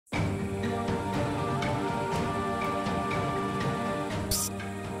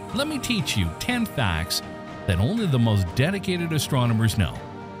let me teach you 10 facts that only the most dedicated astronomers know.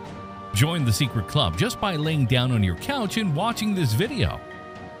 Join the secret club just by laying down on your couch and watching this video.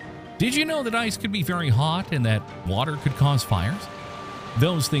 Did you know that ice could be very hot and that water could cause fires?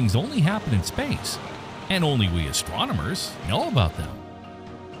 Those things only happen in space, and only we astronomers know about them.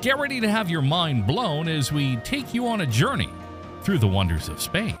 Get ready to have your mind blown as we take you on a journey through the wonders of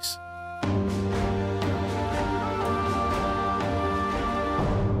space.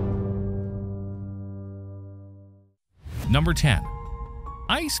 Number 10.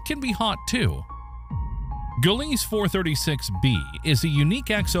 Ice can be hot too. Gliese 436b is a unique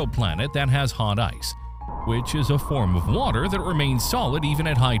exoplanet that has hot ice, which is a form of water that remains solid even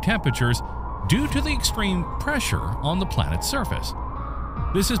at high temperatures due to the extreme pressure on the planet's surface.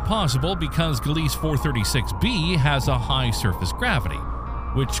 This is possible because Gliese 436b has a high surface gravity,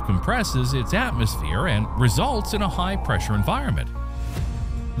 which compresses its atmosphere and results in a high-pressure environment.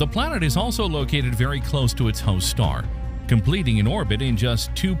 The planet is also located very close to its host star, completing an orbit in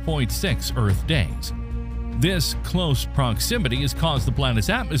just 2.6 Earth days. This close proximity has caused the planet's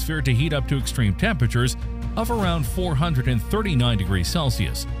atmosphere to heat up to extreme temperatures of around 439 degrees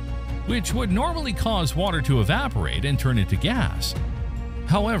Celsius, which would normally cause water to evaporate and turn into gas.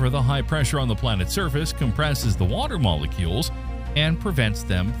 However, the high pressure on the planet's surface compresses the water molecules and prevents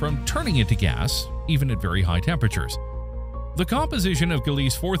them from turning into gas, even at very high temperatures. The composition of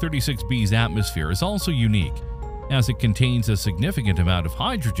Gliese 436b's atmosphere is also unique, as it contains a significant amount of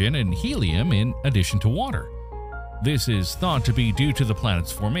hydrogen and helium in addition to water. This is thought to be due to the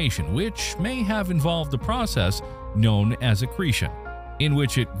planet's formation, which may have involved a process known as accretion, in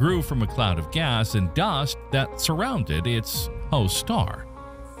which it grew from a cloud of gas and dust that surrounded its host star.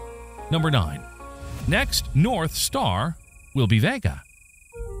 Number 9. Next North Star will be Vega.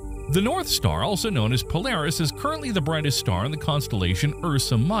 The North Star, also known as Polaris, is currently the brightest star in the constellation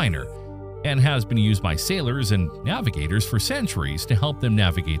Ursa Minor, and has been used by sailors and navigators for centuries to help them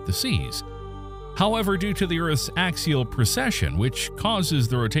navigate the seas. However, due to the Earth's axial precession, which causes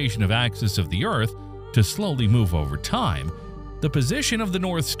the rotation of axis of the Earth to slowly move over time, the position of the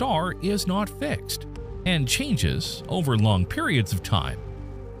North Star is not fixed and changes over long periods of time.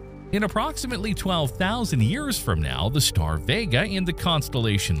 In approximately 12,000 years from now, the star Vega in the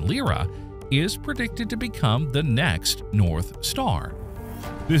constellation Lyra is predicted to become the next North Star.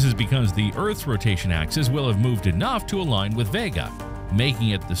 This is because the Earth's rotation axis will have moved enough to align with Vega, making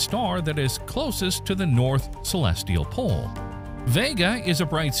it the star that is closest to the North Celestial Pole. Vega is a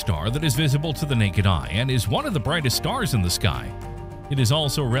bright star that is visible to the naked eye and is one of the brightest stars in the sky. It is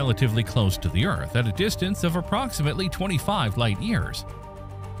also relatively close to the Earth at a distance of approximately 25 light-years.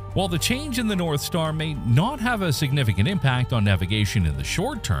 While the change in the North Star may not have a significant impact on navigation in the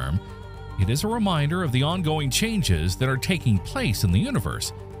short term, it is a reminder of the ongoing changes that are taking place in the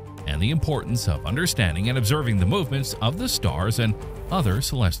universe and the importance of understanding and observing the movements of the stars and other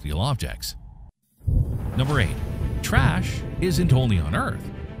celestial objects. Number 8. Trash isn't only on Earth.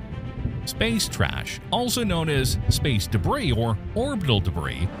 Space trash, also known as space debris or orbital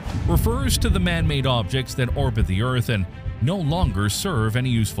debris, refers to the man-made objects that orbit the Earth and no longer serve any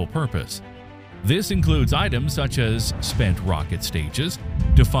useful purpose. This includes items such as spent rocket stages,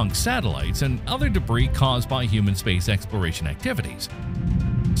 defunct satellites, and other debris caused by human space exploration activities.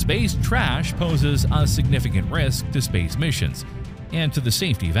 Space trash poses a significant risk to space missions and to the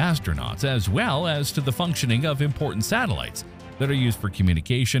safety of astronauts, as well as to the functioning of important satellites that are used for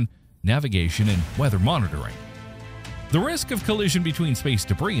communication, navigation, and weather monitoring. The risk of collision between space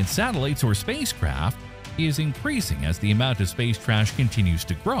debris and satellites or spacecraft is increasing as the amount of space trash continues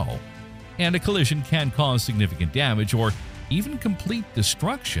to grow, and a collision can cause significant damage or even complete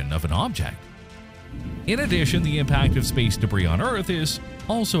destruction of an object. In addition, the impact of space debris on Earth is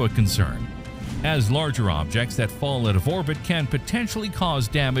also a concern, as larger objects that fall out of orbit can potentially cause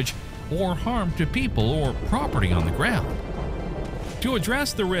damage or harm to people or property on the ground. To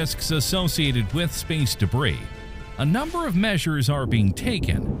address the risks associated with space debris, a number of measures are being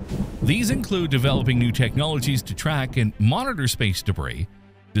taken. These include developing new technologies to track and monitor space debris,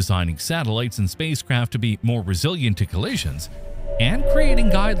 designing satellites and spacecraft to be more resilient to collisions, and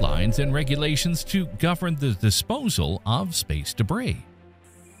creating guidelines and regulations to govern the disposal of space debris.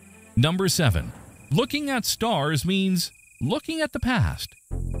 Number 7. Looking at stars means looking at the past.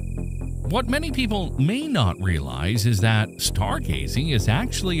 What many people may not realize is that stargazing is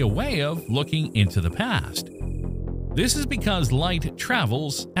actually a way of looking into the past. This is because light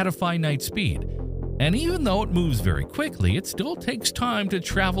travels at a finite speed, and even though it moves very quickly, it still takes time to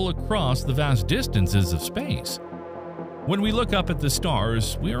travel across the vast distances of space. When we look up at the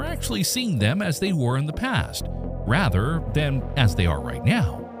stars, we are actually seeing them as they were in the past, rather than as they are right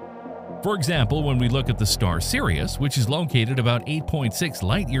now. For example, when we look at the star Sirius, which is located about 8.6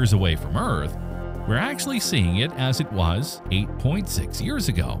 light-years away from Earth, we're actually seeing it as it was 8.6 years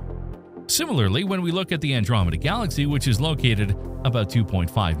ago. Similarly, when we look at the Andromeda Galaxy, which is located about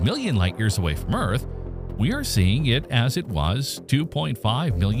 2.5 million light-years away from Earth, we are seeing it as it was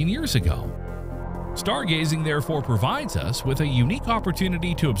 2.5 million years ago. Stargazing therefore provides us with a unique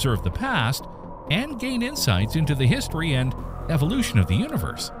opportunity to observe the past and gain insights into the history and evolution of the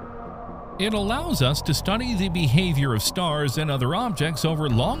universe. It allows us to study the behavior of stars and other objects over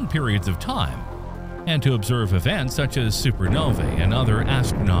long periods of time, and to observe events such as supernovae and other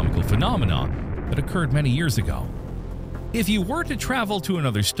astronomical phenomena that occurred many years ago. If you were to travel to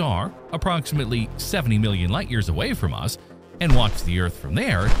another star, approximately 70 million light-years away from us, and watch the Earth from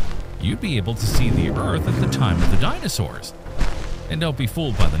there, you'd be able to see the Earth at the time of the dinosaurs. And don't be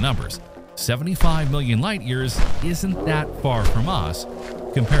fooled by the numbers. 75 million light-years isn't that far from us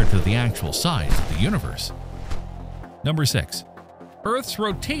compared to the actual size of the universe. Number 6. Earth's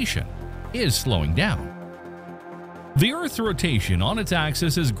rotation is slowing down. The Earth's rotation on its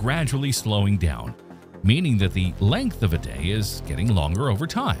axis is gradually slowing down, meaning that the length of a day is getting longer over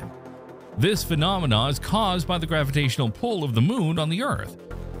time. This phenomenon is caused by the gravitational pull of the Moon on the Earth,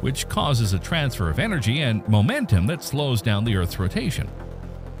 which causes a transfer of energy and momentum that slows down the Earth's rotation.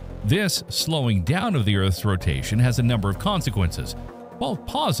 This slowing down of the Earth's rotation has a number of consequences, both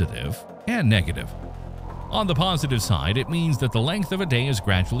positive and negative. On the positive side, it means that the length of a day is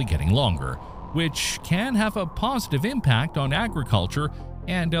gradually getting longer, which can have a positive impact on agriculture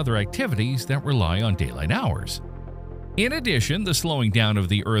and other activities that rely on daylight hours. In addition, the slowing down of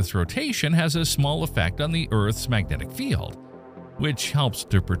the Earth's rotation has a small effect on the Earth's magnetic field, which helps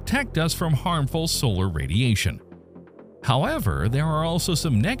to protect us from harmful solar radiation. However, there are also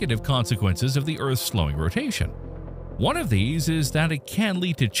some negative consequences of the Earth's slowing rotation. One of these is that it can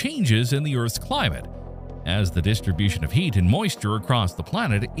lead to changes in the Earth's climate, as the distribution of heat and moisture across the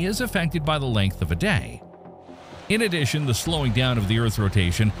planet is affected by the length of a day. In addition, the slowing down of the Earth's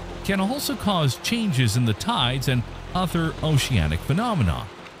rotation can also cause changes in the tides and other oceanic phenomena,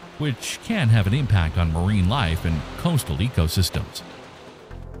 which can have an impact on marine life and coastal ecosystems.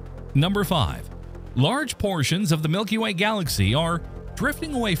 Number 5. Large portions of the Milky Way galaxy are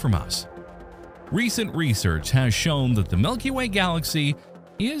drifting away from us. Recent research has shown that the Milky Way galaxy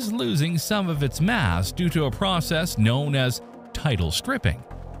is losing some of its mass due to a process known as tidal stripping.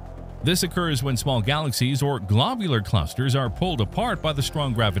 This occurs when small galaxies or globular clusters are pulled apart by the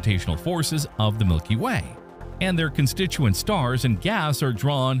strong gravitational forces of the Milky Way, and their constituent stars and gas are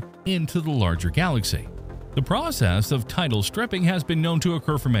drawn into the larger galaxy. The process of tidal stripping has been known to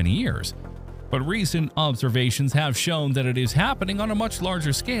occur for many years, but recent observations have shown that it is happening on a much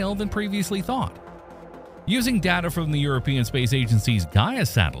larger scale than previously thought. Using data from the European Space Agency's Gaia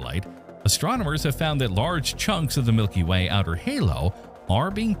satellite, astronomers have found that large chunks of the Milky Way outer halo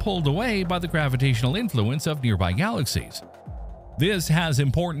are being pulled away by the gravitational influence of nearby galaxies. This has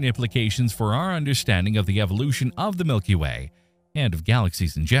important implications for our understanding of the evolution of the Milky Way and of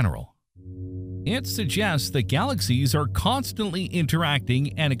galaxies in general. It suggests that galaxies are constantly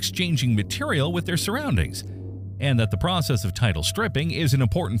interacting and exchanging material with their surroundings, and that the process of tidal stripping is an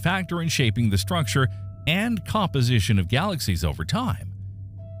important factor in shaping the structure and composition of galaxies over time.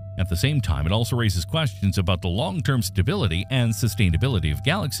 At the same time, it also raises questions about the long-term stability and sustainability of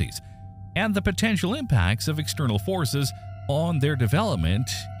galaxies, and the potential impacts of external forces on their development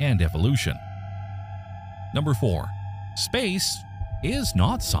and evolution. Number 4. Space is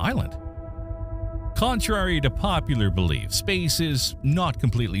not silent. Contrary to popular belief, space is not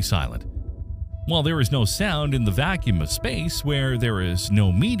completely silent. While there is no sound in the vacuum of space, where there is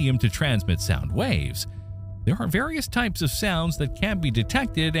no medium to transmit sound waves, there are various types of sounds that can be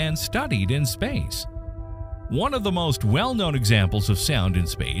detected and studied in space. One of the most well-known examples of sound in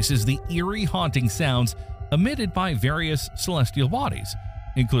space is the eerie, haunting sounds emitted by various celestial bodies,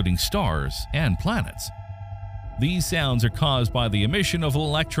 including stars and planets. These sounds are caused by the emission of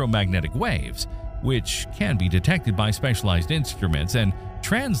electromagnetic waves, which can be detected by specialized instruments and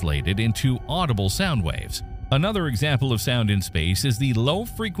translated into audible sound waves. Another example of sound in space is the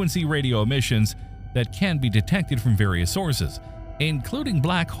low-frequency radio emissions that can be detected from various sources, including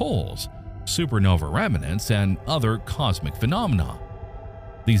black holes, supernova remnants, and other cosmic phenomena.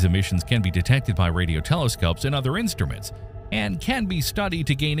 These emissions can be detected by radio telescopes and other instruments, and can be studied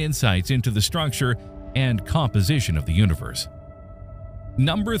to gain insights into the structure and composition of the universe.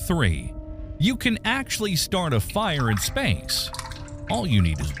 Number 3. You can actually start a fire in space. All you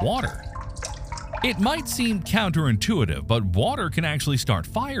need is water. It might seem counterintuitive, but water can actually start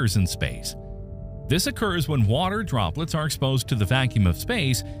fires in space. This occurs when water droplets are exposed to the vacuum of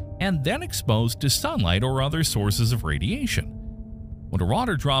space and then exposed to sunlight or other sources of radiation. When a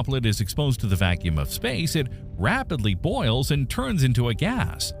water droplet is exposed to the vacuum of space, it rapidly boils and turns into a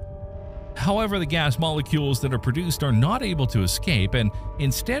gas. However, the gas molecules that are produced are not able to escape and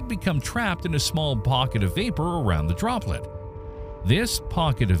instead become trapped in a small pocket of vapor around the droplet. This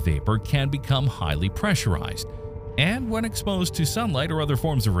pocket of vapor can become highly pressurized, and when exposed to sunlight or other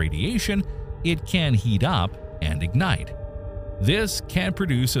forms of radiation, it can heat up and ignite. This can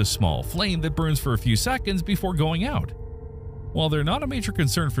produce a small flame that burns for a few seconds before going out. While they're not a major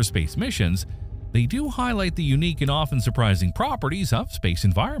concern for space missions, they do highlight the unique and often surprising properties of space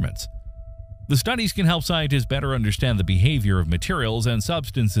environments. The studies can help scientists better understand the behavior of materials and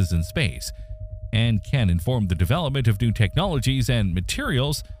substances in space, and can inform the development of new technologies and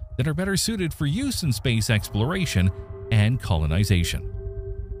materials that are better suited for use in space exploration and colonization.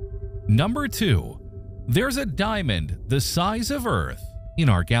 Number 2. There's a diamond the size of Earth in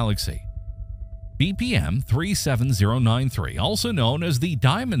our galaxy. BPM 37093, also known as the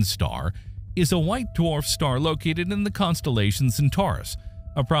Diamond Star, is a white dwarf star located in the constellation Centaurus,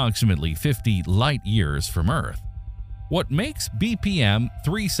 approximately 50 light-years from Earth. What makes BPM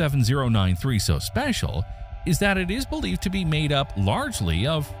 37093 so special is that it is believed to be made up largely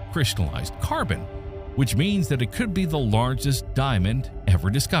of crystallized carbon, which means that it could be the largest diamond ever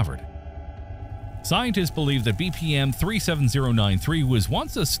discovered. Scientists believe that BPM 37093 was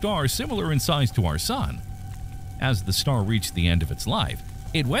once a star similar in size to our Sun. As the star reached the end of its life,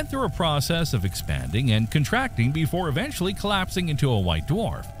 it went through a process of expanding and contracting before eventually collapsing into a white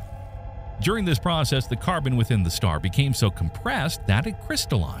dwarf. During this process, the carbon within the star became so compressed that it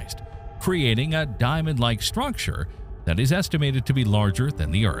crystallized, creating a diamond-like structure that is estimated to be larger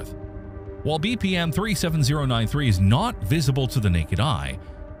than the Earth. While BPM 37093 is not visible to the naked eye,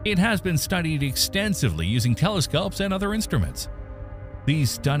 it has been studied extensively using telescopes and other instruments.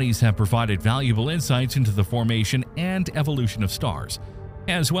 These studies have provided valuable insights into the formation and evolution of stars,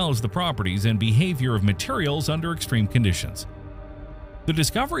 as well as the properties and behavior of materials under extreme conditions. The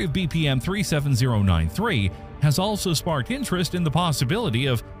discovery of BPM 37093 has also sparked interest in the possibility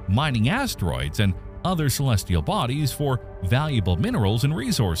of mining asteroids and other celestial bodies for valuable minerals and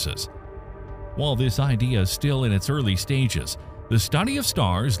resources. While this idea is still in its early stages, the study of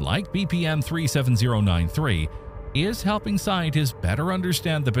stars like BPM 37093 is helping scientists better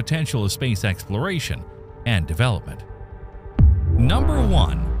understand the potential of space exploration and development. Number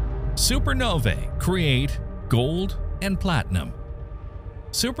 1. Supernovae create gold and platinum.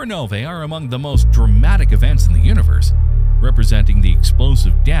 Supernovae are among the most dramatic events in the universe, representing the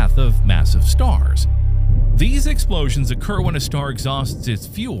explosive death of massive stars. These explosions occur when a star exhausts its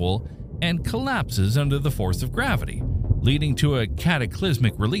fuel and collapses under the force of gravity, leading to a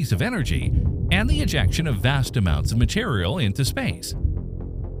cataclysmic release of energy and the ejection of vast amounts of material into space.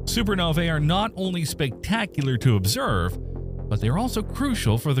 Supernovae are not only spectacular to observe, but they are also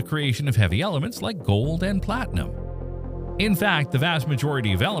crucial for the creation of heavy elements like gold and platinum. In fact, the vast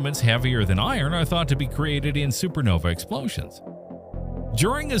majority of elements heavier than iron are thought to be created in supernova explosions.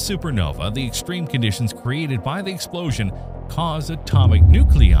 During a supernova, the extreme conditions created by the explosion cause atomic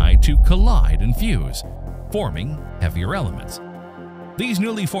nuclei to collide and fuse, forming heavier elements. These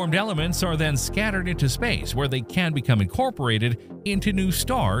newly formed elements are then scattered into space, where they can become incorporated into new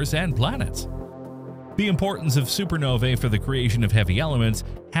stars and planets. The importance of supernovae for the creation of heavy elements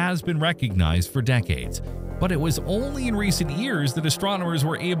has been recognized for decades, but it was only in recent years that astronomers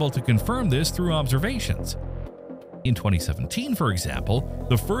were able to confirm this through observations. In 2017, for example,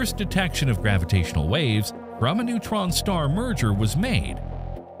 the first detection of gravitational waves from a neutron star merger was made,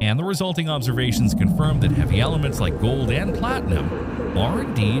 and the resulting observations confirmed that heavy elements like gold and platinum are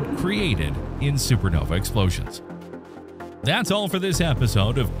indeed created in supernova explosions. That's all for this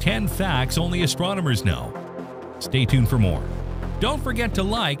episode of 10 Facts Only Astronomers Know. Stay tuned for more. Don't forget to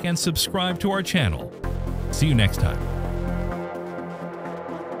like and subscribe to our channel. See you next time.